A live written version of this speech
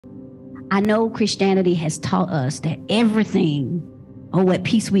I know Christianity has taught us that everything, oh, what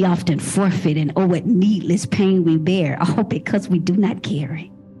peace we often forfeit, and oh, what needless pain we bear, all because we do not carry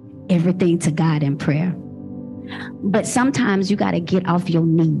everything to God in prayer. But sometimes you got to get off your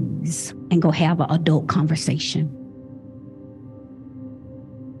knees and go have an adult conversation.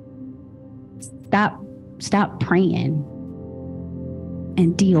 Stop praying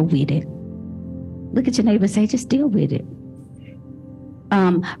and deal with it. Look at your neighbor and say, just deal with it.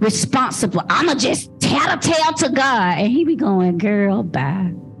 Responsible. I'ma just tattletale to God. And he be going, girl,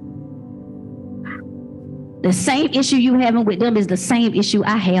 bye. The same issue you having with them is the same issue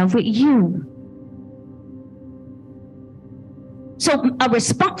I have with you. So a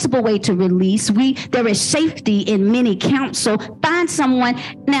responsible way to release, there is safety in many counsel. Find someone.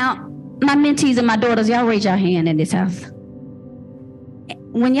 Now, my mentees and my daughters, y'all raise your hand in this house.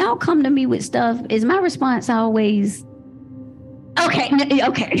 When y'all come to me with stuff, is my response always, okay.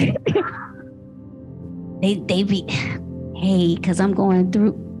 They be, hey, because I'm going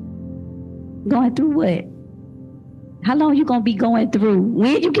through what? How long you gonna be going through?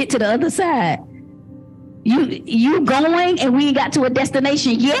 When you get to the other side? You going and we ain't got to a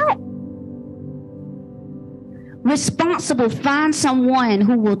destination yet? Responsible, find someone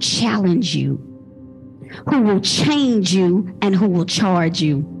who will challenge you, who will change you, and who will charge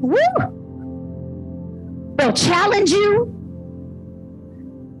you. Woo! They'll challenge you.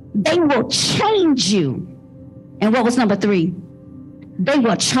 They will change you. And what was number 3? They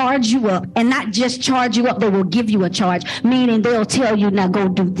will charge you up, and not just charge you up, they will give you a charge, meaning they'll tell you, now go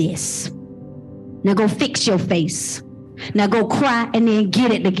do this. Now go fix your face. Now go cry and then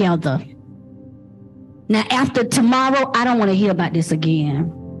get it together. Now after tomorrow, I don't want to hear about this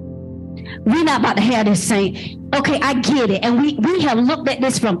again. We're not about to have this saying, okay, I get it. And we have looked at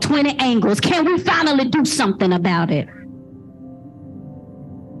this from 20 angles. Can we finally do something about it?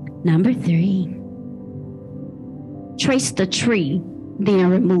 Number 3, trace the tree, then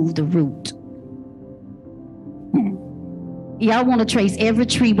remove the root. Y'all want to trace every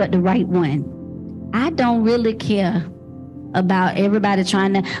tree but the right one. I don't really care about everybody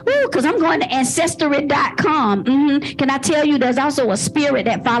trying to, because I'm going to ancestry.com. Can I tell you there's also a spirit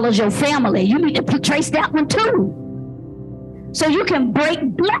that follows your family? You need to trace that one too. So you can break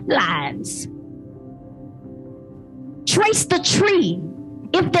bloodlines. Trace the tree.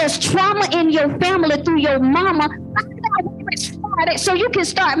 If there's trauma in your family through your mama, find out where it started so you can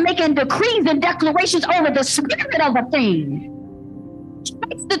start making decrees and declarations over the spirit of a thing.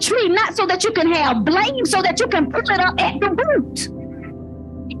 Trace the tree, not so that you can have blame, so that you can pull it up at the root.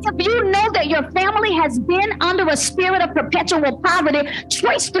 If you know that your family has been under a spirit of perpetual poverty,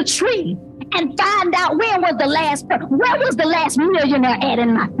 trace the tree and find out where was the last millionaire at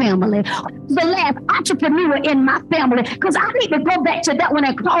in my family, the last entrepreneur in my family, because I need to go back to that one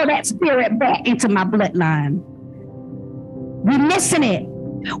and call that spirit back into my bloodline. We're missing it.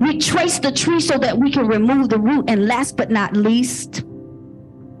 We trace the tree so that we can remove the root. And last but not least,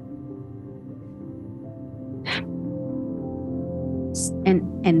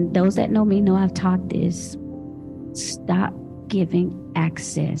 and those that know me know I've taught this, stop giving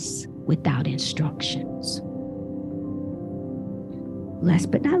access without instructions.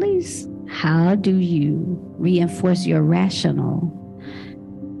 Last but not least, how do you reinforce your rational?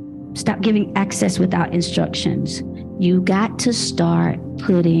 Stop giving access without instructions. You got to start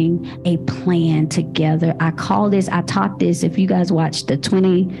putting a plan together. I taught this, if you guys watched the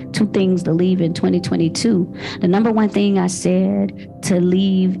 22 things to leave in 2022, the number one thing I said to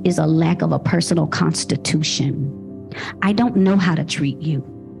leave is a lack of a personal constitution. I don't know how to treat you.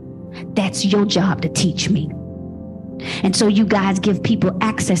 That's your job to teach me. And so you guys give people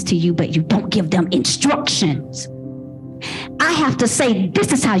access to you, but you don't give them instructions. I have to say,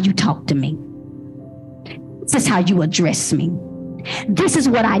 this is how you talk to me. This is how you address me. This is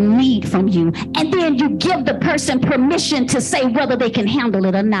what I need from you. And then you give the person permission to say whether they can handle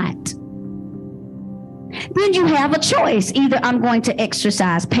it or not. Then you have a choice. Either I'm going to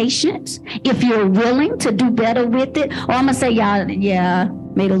exercise patience, if you're willing to do better with it, or I'm going to say, y'all, yeah,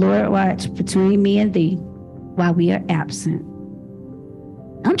 may the Lord watch between me and thee while we are absent.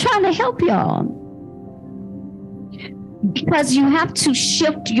 I'm trying to help y'all. Because you have to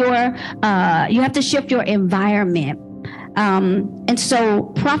shift your environment. And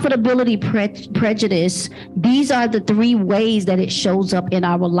so profitability, prejudice, these are the 3 ways that it shows up in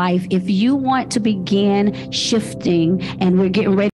our life. If you want to begin shifting, and we're getting ready